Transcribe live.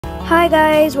Hi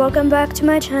guys, welcome back to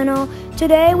my channel.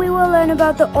 Today we will learn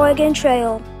about the Oregon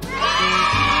Trail.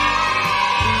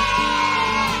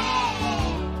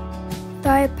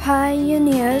 The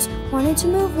pioneers wanted to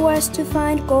move west to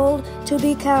find gold to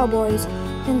be cowboys,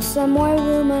 and some more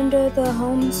room under the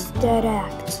Homestead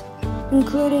Act,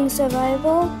 including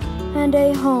survival and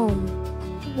a home.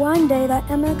 One day the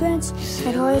immigrants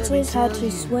and horses had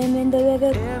to swim in the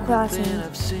river crossing,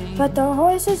 but the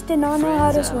horses did not know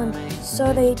how to swim,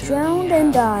 so they drowned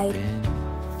and died.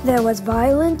 There was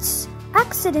violence,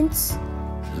 accidents,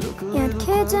 and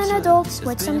kids and adults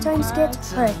would sometimes get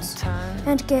hurt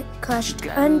and get crushed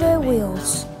under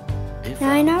wheels.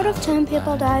 9 out of 10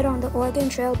 people died on the Oregon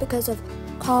Trail because of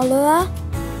cholera,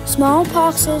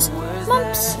 smallpoxes,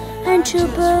 mumps, and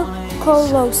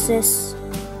tuberculosis.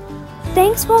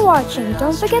 Thanks for watching.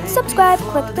 Don't forget to subscribe,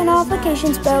 click the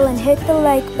notifications bell, and hit the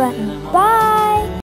like button. Bye!